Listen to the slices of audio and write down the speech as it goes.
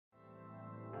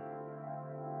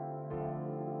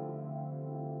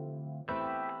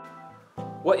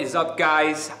What is up,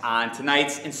 guys? On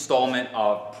tonight's installment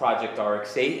of Project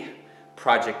RX-8,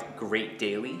 Project Great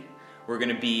Daily, we're going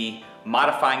to be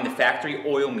modifying the factory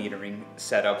oil metering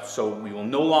setup so we will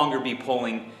no longer be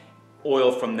pulling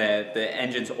oil from the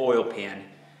engine's oil pan,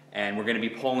 and we're going to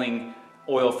be pulling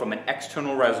oil from an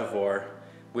external reservoir,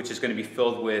 which is going to be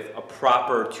filled with a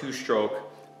proper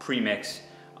two-stroke premix,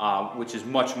 which is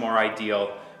much more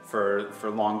ideal for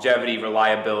longevity,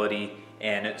 reliability,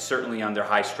 and it's certainly under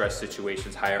high stress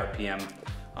situations, high RPM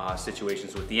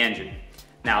situations with the engine.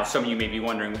 Now, some of you may be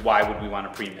wondering, why would we want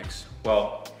a premix?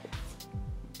 Well,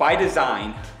 by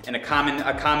design, and a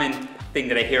common thing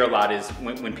that I hear a lot is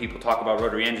when people talk about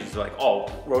rotary engines, they're like, oh,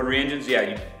 rotary engines,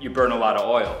 yeah, you burn a lot of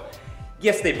oil.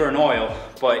 Yes, they burn oil,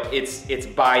 but it's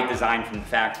by design from the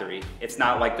factory. It's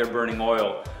not like they're burning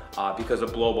oil because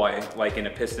of blow-by, like in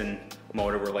a piston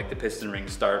motor where like the piston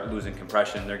rings start losing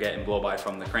compression, they're getting blow-by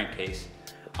from the crankcase.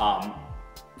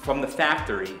 From the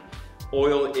factory,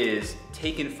 oil is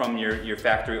taken from your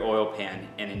factory oil pan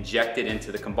and injected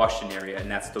into the combustion area, and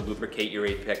that's to lubricate your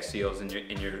apex seals and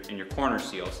your corner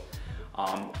seals.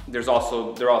 There's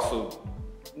also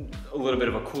a little bit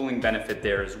of a cooling benefit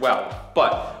there as well.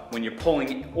 But when you're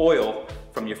pulling oil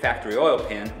from your factory oil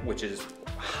pan, which is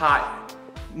hot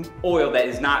oil that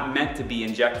is not meant to be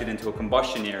injected into a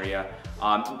combustion area,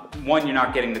 one, you're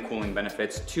not getting the cooling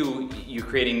benefits. Two, you're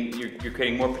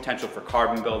creating more potential for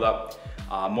carbon buildup,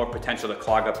 more potential to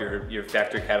clog up your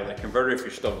factory catalytic converter if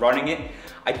you're still running it.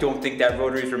 I don't think that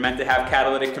rotaries were meant to have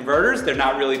catalytic converters. They're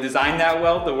not really designed that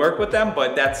well to work with them,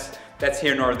 but that's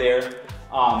here nor there.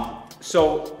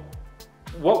 So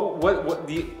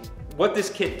what this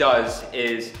kit does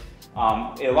is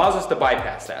it allows us to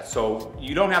bypass that. So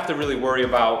you don't have to really worry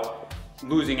about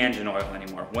losing engine oil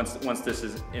anymore once this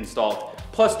is installed.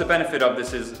 Plus, the benefit of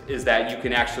this is that you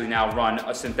can actually now run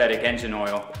a synthetic engine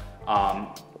oil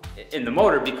in the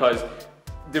motor, because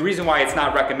the reason why it's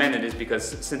not recommended is because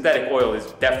synthetic oil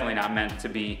is definitely not meant to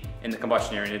be in the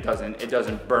combustion area, and it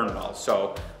doesn't burn well.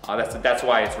 So that's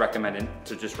why it's recommended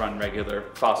to just run regular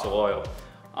fossil oil.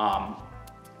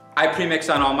 I premix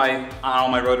on all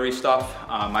my rotary stuff.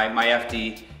 My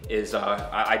FD is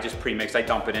I just premix. I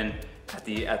dump it in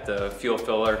at the fuel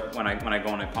filler when I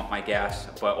go and I pump my gas.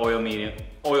 But oil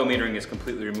metering is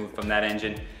completely removed from that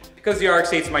engine. Because the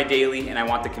RX-8 is my daily and I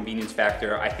want the convenience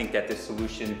factor, I think that this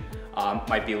solution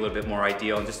might be a little bit more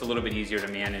ideal and just a little bit easier to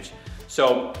manage.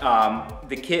 So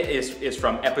the kit is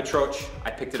from Epitroch.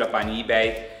 I picked it up on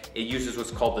eBay. It uses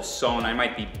what's called the SOHN. I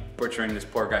might be butchering this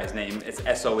poor guy's name. It's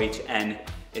SOHN.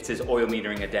 It's his oil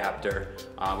metering adapter,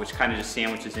 which kind of just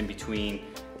sandwiches in between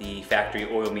the factory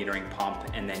oil metering pump,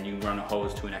 and then you run a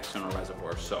hose to an external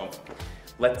reservoir. So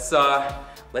let's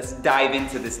dive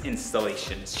into this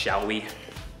installation, shall we?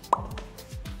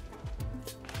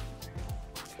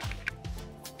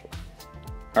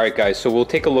 All right, guys, so we'll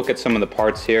take a look at some of the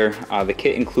parts here. The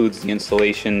kit includes the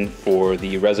installation for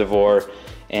the reservoir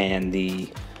and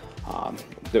the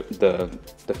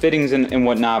fittings and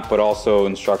whatnot, but also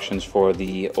instructions for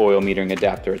the oil metering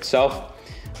adapter itself.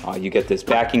 You get this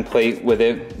backing plate with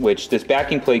it, which this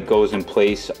backing plate goes in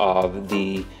place of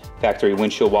the factory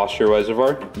windshield washer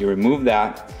reservoir. You remove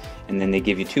that, and then they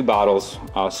give you two bottles,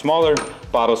 smaller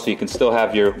bottles so you can still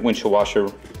have your windshield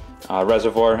washer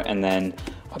reservoir, and then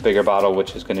a bigger bottle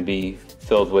which is going to be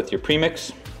filled with your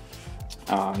premix,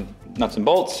 nuts and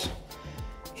bolts.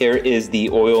 Here is the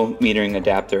oil metering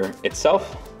adapter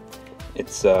itself.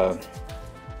 It's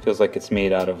feels like it's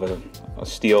made out of a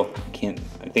steel.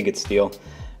 I think it's steel,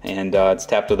 and it's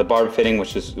tapped with a barb fitting,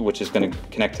 which is going to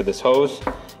connect to this hose,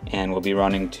 and will be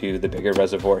running to the bigger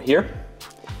reservoir here.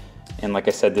 And like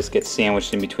I said, this gets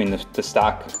sandwiched in between the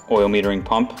stock oil metering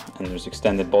pump, and there's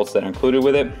extended bolts that are included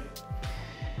with it.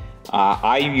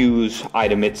 I use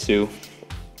Idemitsu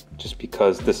just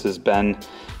because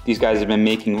these guys have been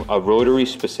making a rotary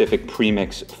specific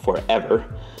premix forever.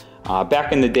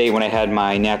 Back in the day when I had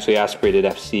my naturally aspirated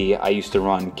FC, I used to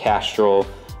run Castrol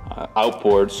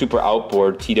super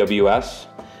outboard TWS,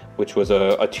 which was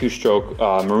a two-stroke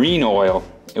marine oil.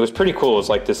 It was pretty cool. It was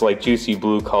like this juicy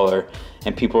blue color,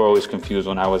 and people were always confused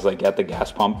when I was like at the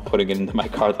gas pump putting it into my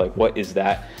car, like, what is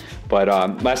that? But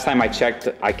last time I checked,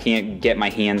 I can't get my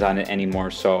hands on it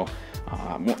anymore, so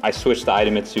I switched to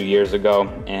Idemitsu years ago,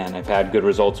 and I've had good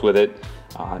results with it,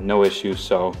 no issues.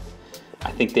 So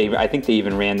I think they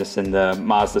even ran this in the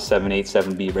Mazda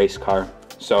 787B race car.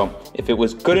 So if it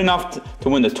was good enough to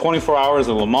win the 24 Hours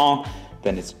of Le Mans,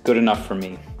 then it's good enough for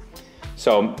me.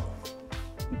 So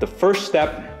the first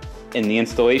step in the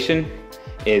installation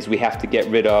is we have to get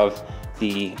rid of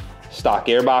the stock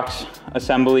airbox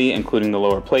assembly, including the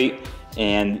lower plate,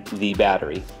 and the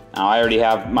battery. Now I already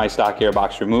have my stock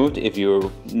gearbox removed. If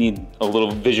you need a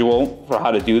little visual for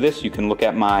how to do this, you can look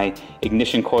at my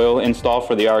ignition coil install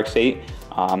for the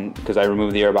RX-8 because I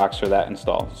removed the airbox for that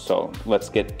install. So let's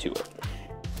get to it.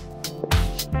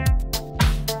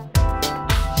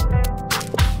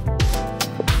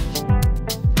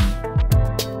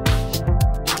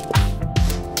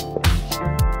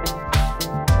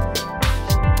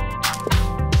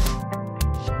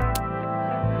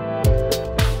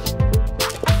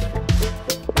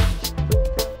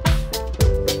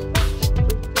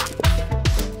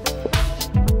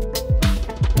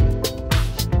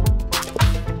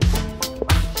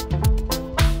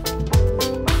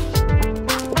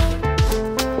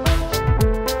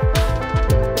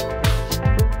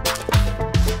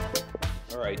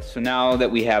 So now that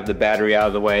we have the battery out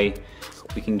of the way,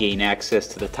 we can gain access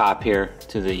to the top here,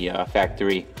 to the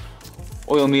factory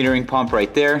oil metering pump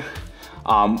right there.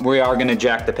 We are going to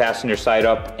jack the passenger side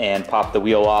up and pop the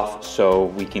wheel off so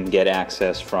we can get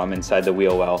access from inside the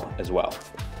wheel well as well.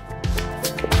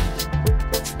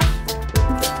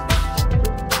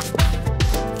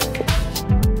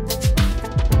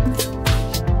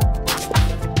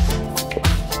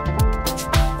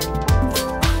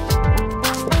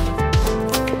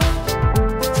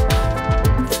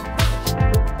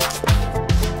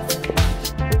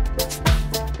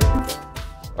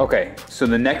 Okay, so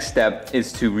the next step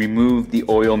is to remove the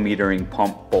oil metering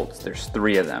pump bolts. There's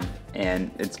 3 of them, and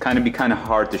it's kind of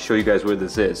hard to show you guys where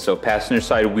this is. So passenger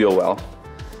side wheel well,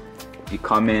 you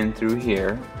come in through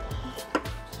here,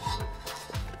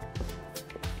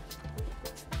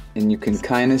 and you can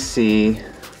kind of see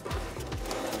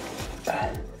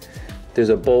there's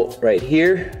a bolt right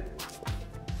here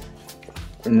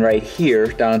and right here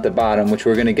down at the bottom, which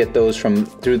we're going to get those from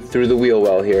through the wheel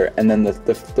well here, and then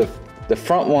the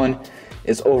front one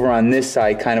is over on this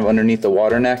side, kind of underneath the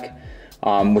water neck,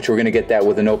 which we're going to get that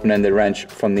with an open-ended wrench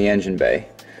from the engine bay.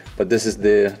 But this is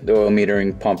the oil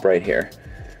metering pump right here.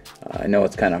 I know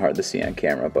it's kind of hard to see on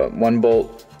camera, but 1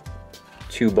 bolt,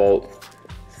 2 bolt,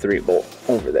 3 bolt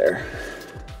over there.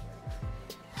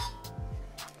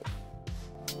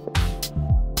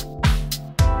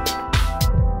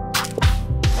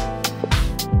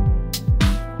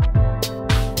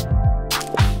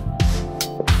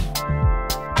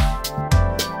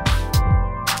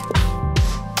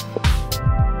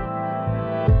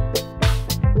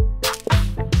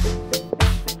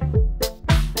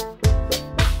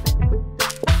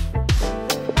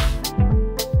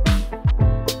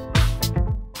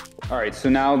 Alright, so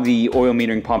now the oil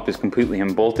metering pump is completely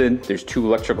unbolted. There's 2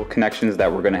 electrical connections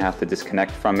that we're going to have to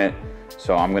disconnect from it.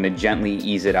 So I'm going to gently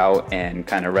ease it out and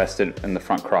kind of rest it in the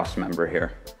front cross member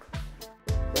here.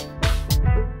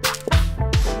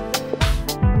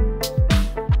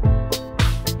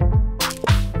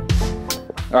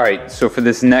 Alright, so for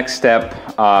this next step,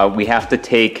 we have to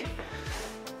take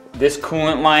this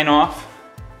coolant line off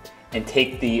and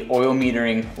take the oil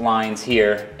metering lines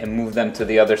here and move them to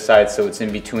the other side so it's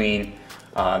in between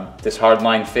this hard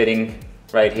line fitting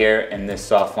right here and this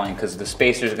soft line, because the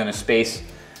spacer is going to space,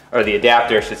 or the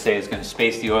adapter I should say, is going to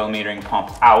space the oil metering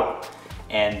pump out,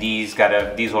 and these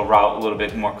will route a little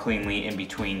bit more cleanly in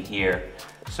between here.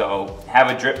 So have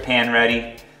a drip pan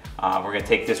ready. We're going to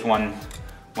take this one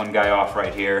guy off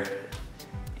right here,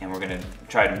 and we're going to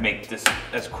try to make this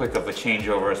as quick of a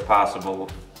changeover as possible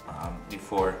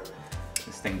before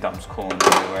this thing dumps coolant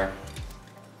everywhere.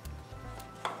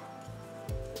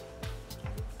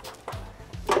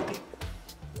 Okay.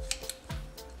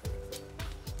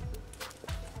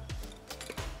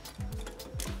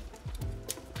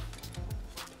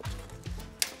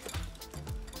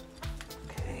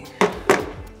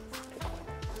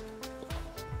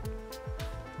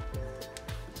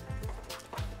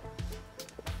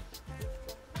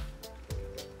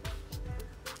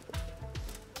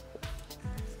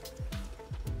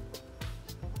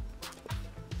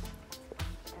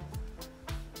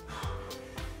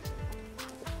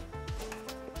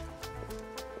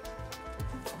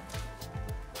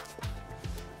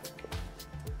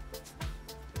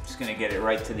 Gonna get it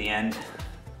right to the end,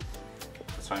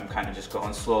 so I'm kind of just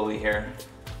going slowly here,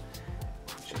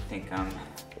 which I think I'm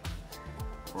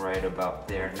right about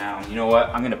there now. You know what,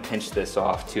 I'm gonna pinch this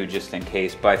off too just in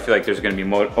case, but I feel like there's gonna be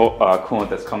coolant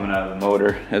that's coming out of the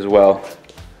motor as well.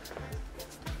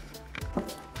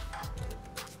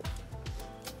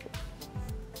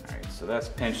 Alright, so that's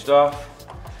pinched off.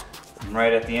 I'm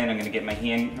right at the end. I'm gonna get my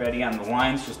hand ready on the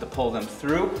lines just to pull them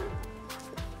through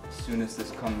as soon as this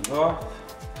comes off.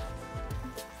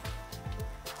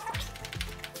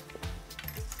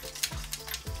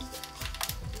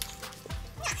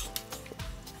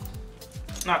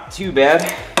 not too bad.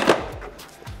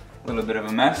 A little bit of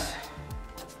a mess.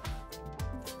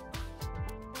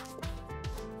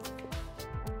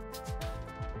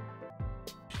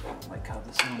 Like how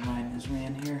this one line is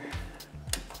ran here.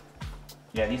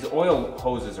 Yeah, these oil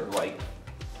hoses are like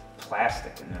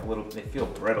plastic and they feel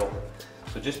brittle.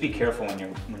 So just be careful when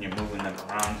you're moving them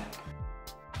around.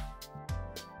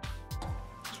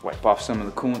 Just wipe off some of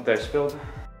the coolant that I spilled.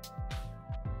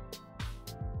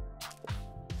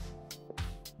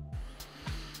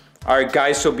 All right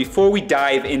guys, so before we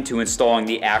dive into installing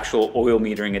the actual oil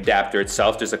metering adapter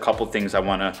itself, there's a couple things I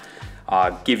wanna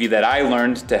give you that I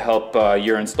learned to help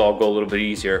your install go a little bit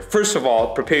easier. First of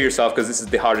all, prepare yourself because this is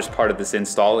the hardest part of this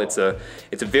install. It's a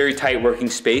very tight working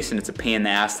space and it's a pain in the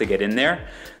ass to get in there.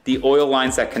 The oil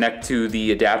lines that connect to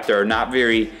the adapter are not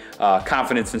very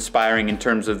confidence inspiring in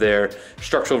terms of their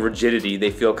structural rigidity.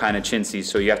 They feel kind of chintzy,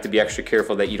 so you have to be extra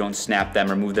careful that you don't snap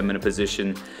them or move them in a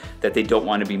position that they don't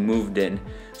want to be moved in.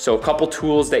 So a couple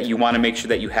tools that you want to make sure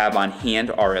that you have on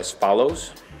hand are as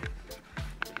follows.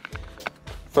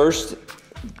 First,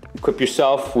 equip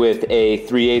yourself with a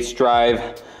 3/8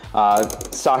 drive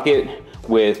socket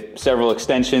with several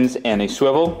extensions and a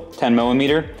swivel, 10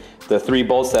 millimeter. The 3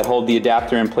 bolts that hold the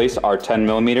adapter in place are 10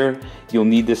 millimeter. You'll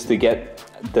need this to get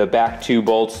the back 2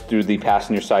 bolts through the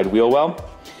passenger side wheel well.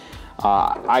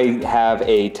 I have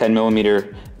a 10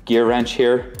 millimeter gear wrench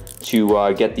here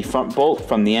to get the front bolt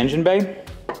from the engine bay.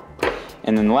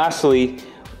 And then lastly,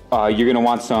 you're gonna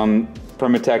want some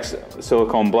Premix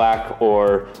silicone black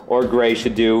or gray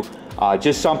should do.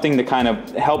 Just something to kind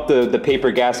of help the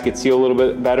paper gasket seal a little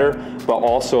bit better, but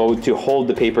also to hold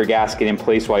the paper gasket in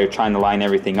place while you're trying to line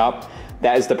everything up.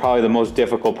 That is probably the most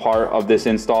difficult part of this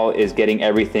install, is getting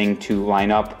everything to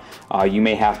line up. You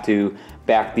may have to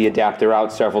back the adapter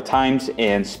out several times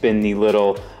and spin the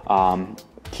little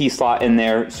key slot in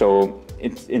there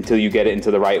until you get it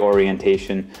into the right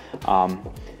orientation.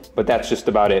 But that's just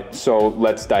about it. So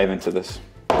let's dive into this.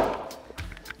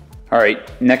 All right,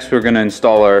 next we're gonna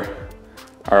install our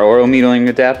oil metering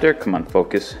adapter. Come on,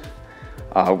 focus.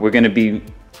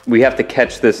 We have to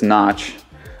catch this notch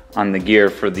on the gear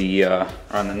for the, or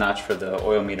on the notch for the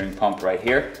oil metering pump right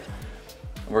here.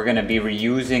 We're gonna be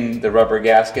reusing the rubber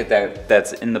gasket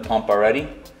that's in the pump already.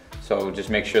 So just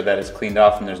make sure that it's cleaned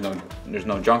off and there's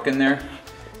no junk in there.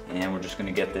 And we're just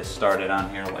gonna get this started on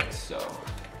here like so.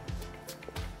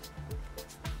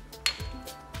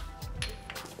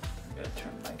 I'm gonna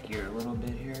turn my gear a little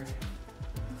bit here.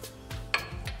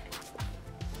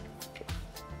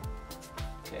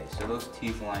 Okay, so those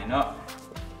teeth line up.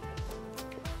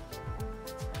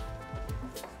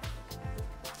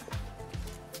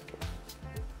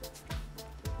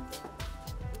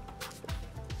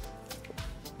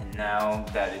 And now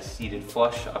that is seated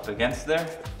flush up against there.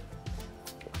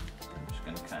 I'm just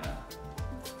gonna kind of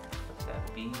let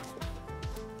that be.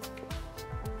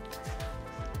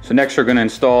 So next we're gonna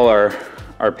install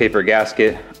our paper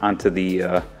gasket onto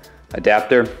the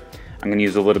adapter. I'm gonna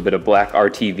use a little bit of black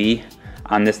RTV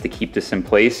on this to keep this in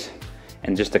place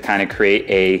and just to kind of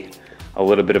create a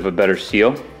little bit of a better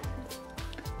seal. So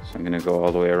I'm gonna go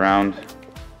all the way around.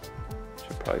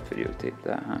 Should probably videotape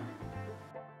that, huh?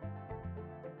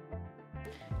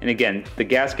 And again, the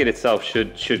gasket itself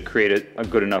should create a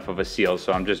good enough of a seal.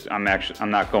 So I'm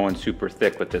not going super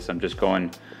thick with this. I'm just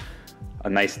going a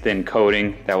nice thin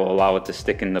coating that will allow it to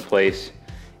stick into place,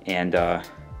 and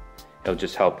it'll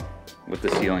just help with the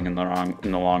sealing in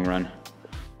the long run.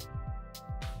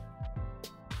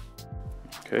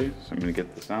 Okay, so I'm gonna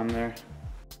get this on there.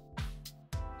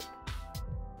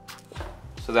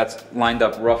 So that's lined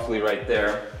up roughly right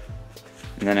there.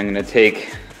 And then I'm gonna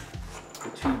take the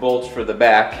 2 bolts for the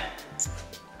back.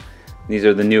 These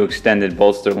are the new extended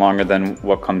bolts. They're longer than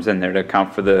what comes in there to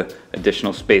account for the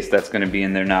additional space that's gonna be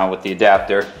in there now with the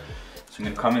adapter. So I'm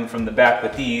gonna come in from the back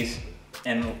with these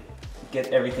and get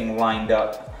everything lined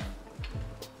up.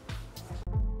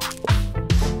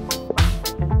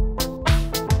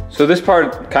 So this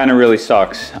part kind of really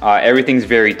sucks. Everything's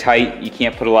very tight. You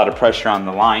can't put a lot of pressure on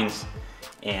the lines,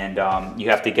 and you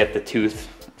have to get the tooth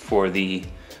for the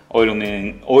oil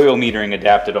metering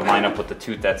adapter to line up with the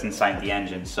tooth that's inside the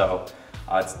engine. So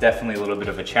it's definitely a little bit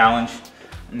of a challenge.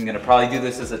 I'm gonna probably do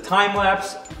this as a time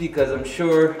lapse because I'm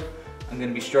sure I'm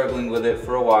gonna be struggling with it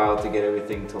for a while to get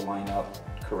everything to line up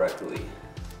correctly.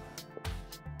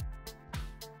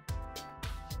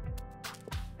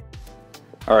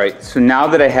 All right, so now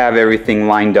that I have everything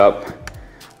lined up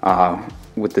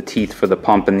with the teeth for the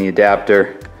pump and the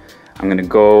adapter, I'm gonna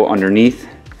go underneath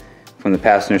from the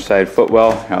passenger side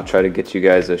footwell. I'll try to get you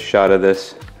guys a shot of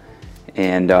this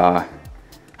and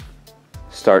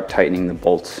start tightening the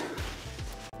bolts.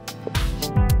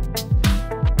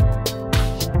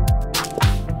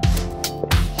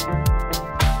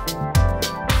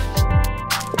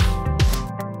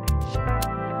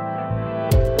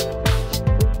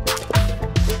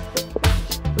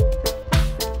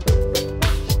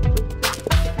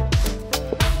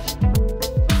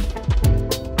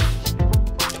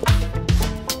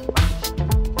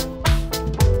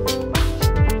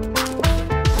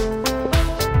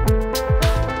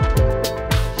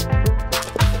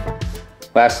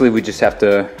 Lastly, we just have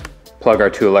to plug our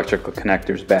 2 electrical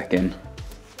connectors back in.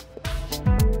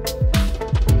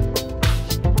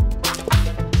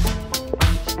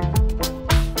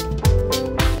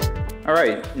 All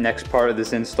right, next part of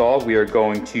this install, we are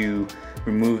going to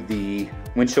remove the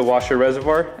windshield washer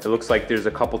reservoir. It looks like there's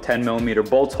a couple 10mm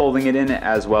bolts holding it in,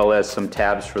 as well as some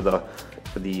tabs for the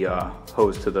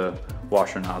hose to the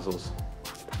washer nozzles.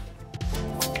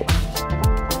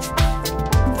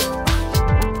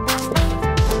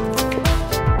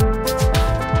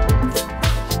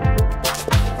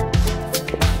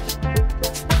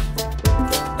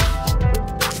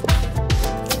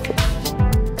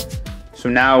 So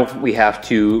now we have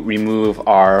to remove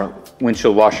our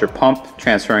windshield washer pump,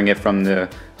 transferring it from the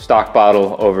stock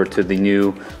bottle over to the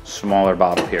new smaller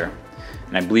bottle here.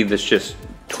 And I believe this just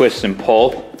twists and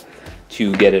pull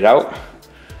to get it out.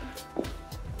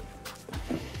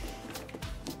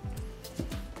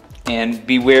 And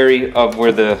be wary of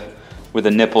where the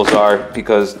nipples are,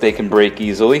 because they can break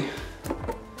easily.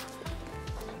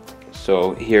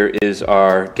 So here is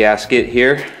our gasket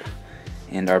here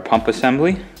and our pump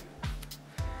assembly.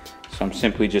 So I'm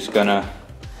simply just gonna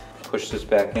push this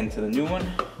back into the new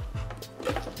one.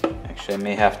 Actually, I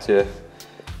may have to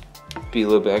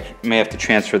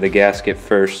transfer the gasket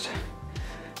first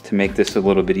to make this a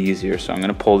little bit easier. So I'm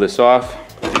gonna pull this off,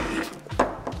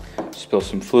 spill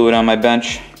some fluid on my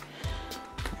bench.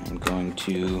 I'm going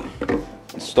to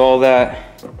install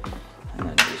that, and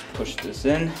then just push this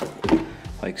in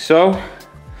like so.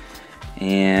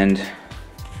 And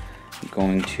I'm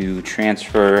going to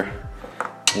transfer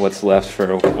what's left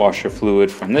for washer fluid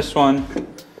from this one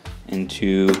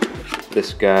into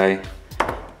this guy,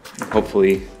 and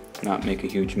hopefully not make a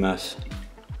huge mess.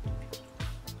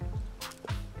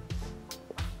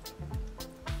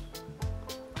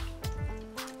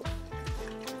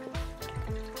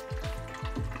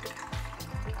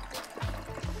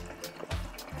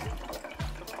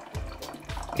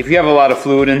 If you have a lot of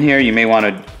fluid in here, you may want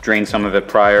to drain some of it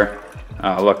prior.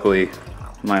 Luckily,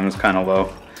 mine was kind of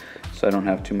low, so I don't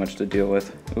have too much to deal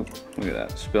with. Oop, look at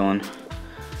that, spilling.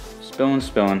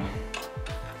 Spilling.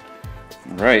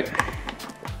 All right.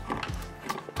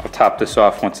 I'll top this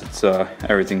off once it's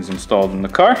everything's installed in the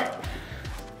car.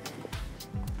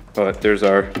 But there's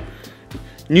our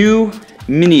new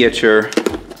miniature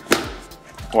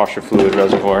washer fluid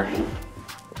reservoir.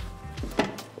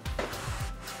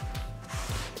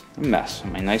 A mess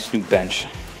on my nice new bench.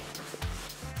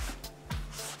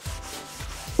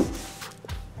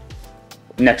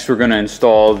 Next, we're going to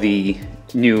install the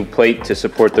new plate to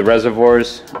support the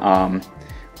reservoirs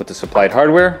with the supplied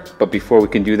hardware. But before we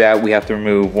can do that, we have to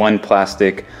remove one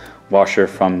plastic washer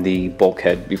from the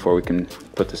bulkhead before we can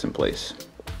put this in place.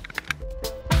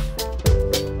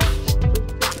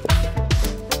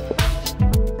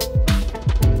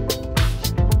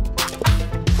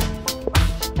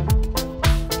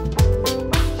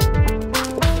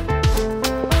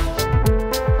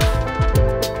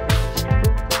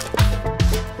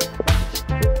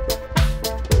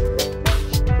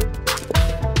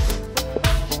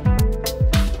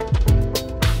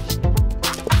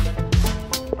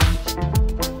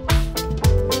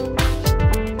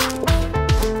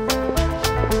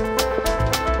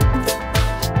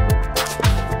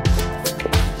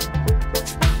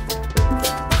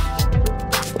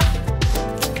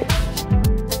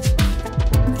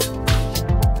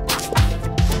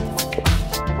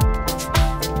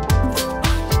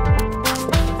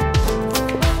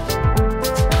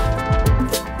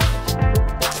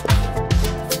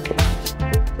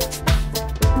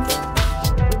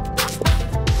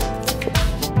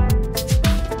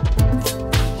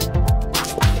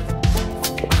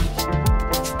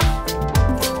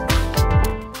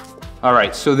 All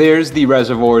right, so there's the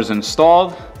reservoirs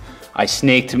installed. I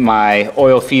snaked my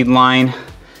oil feed line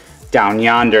down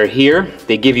yonder here.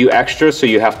 They give you extra, so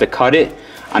you have to cut it.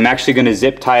 I'm actually gonna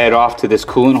zip tie it off to this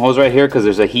coolant hose right here because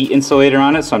there's a heat insulator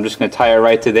on it, so I'm just gonna tie it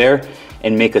right to there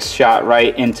and make a shot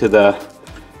right into the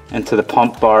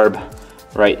pump barb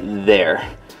right there.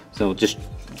 So just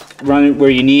run it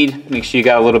where you need. Make sure you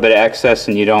got a little bit of excess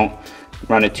and you don't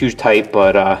run it too tight,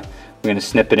 but we're gonna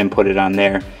snip it and put it on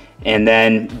there. And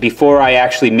then before I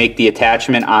actually make the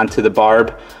attachment onto the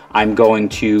barb, I'm going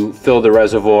to fill the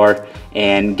reservoir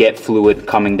and get fluid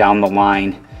coming down the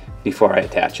line before I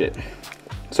attach it.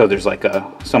 So there's like a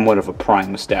somewhat of a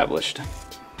prime established.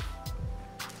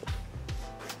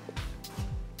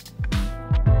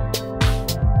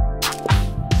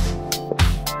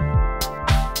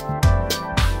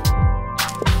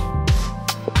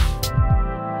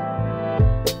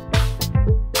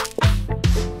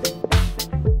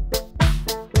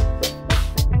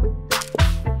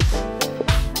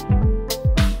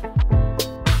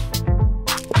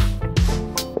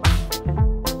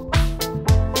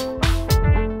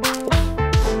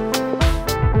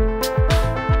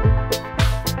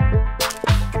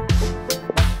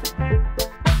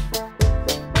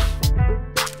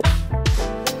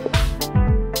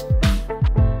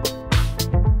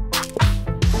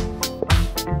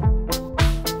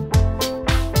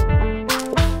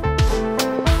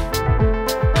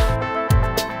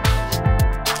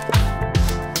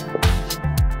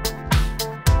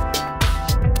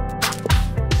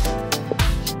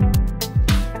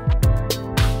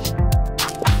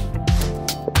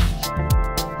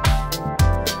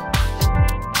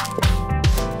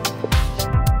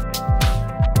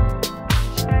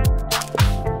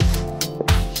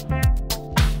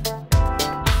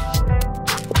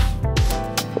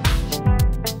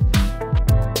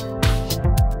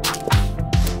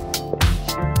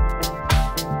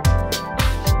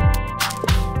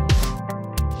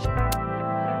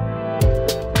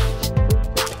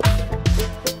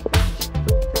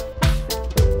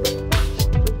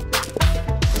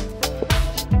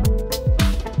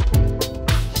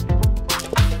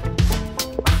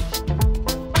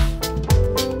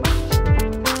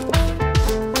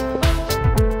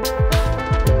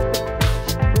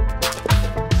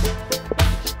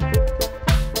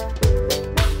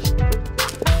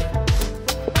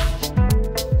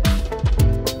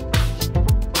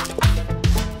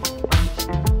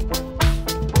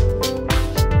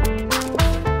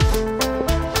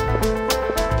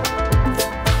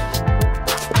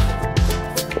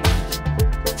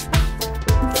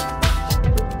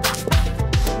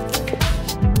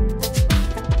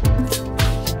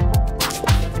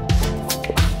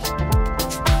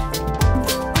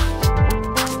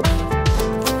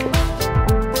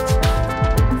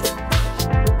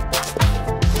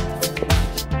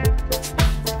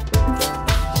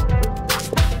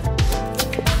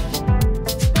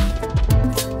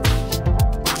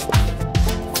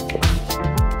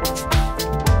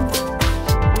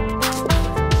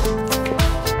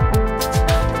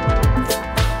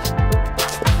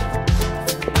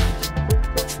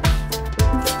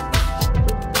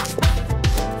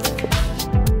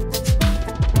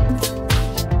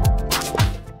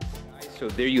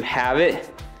 have it.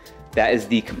 That is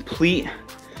the complete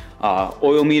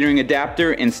oil metering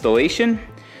adapter installation.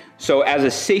 So as a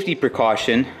safety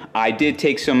precaution, I did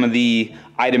take some of the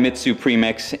Idemitsu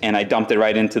premix and I dumped it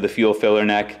right into the fuel filler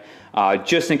neck,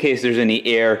 just in case there's any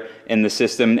air in the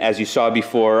system. As you saw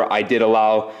before, I did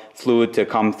allow fluid to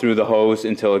come through the hose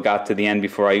until it got to the end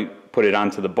before I put it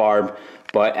onto the barb.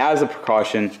 But as a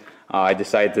precaution, I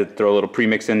decided to throw a little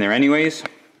premix in there anyways.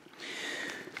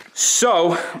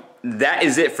 So that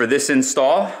is it for this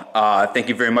install. Thank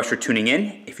you very much for tuning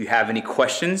in. If you have any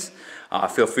questions,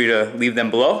 feel free to leave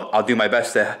them below. I'll do my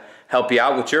best to help you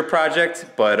out with your project,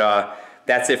 but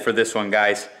that's it for this one,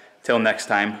 guys. Till next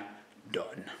time,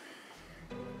 done.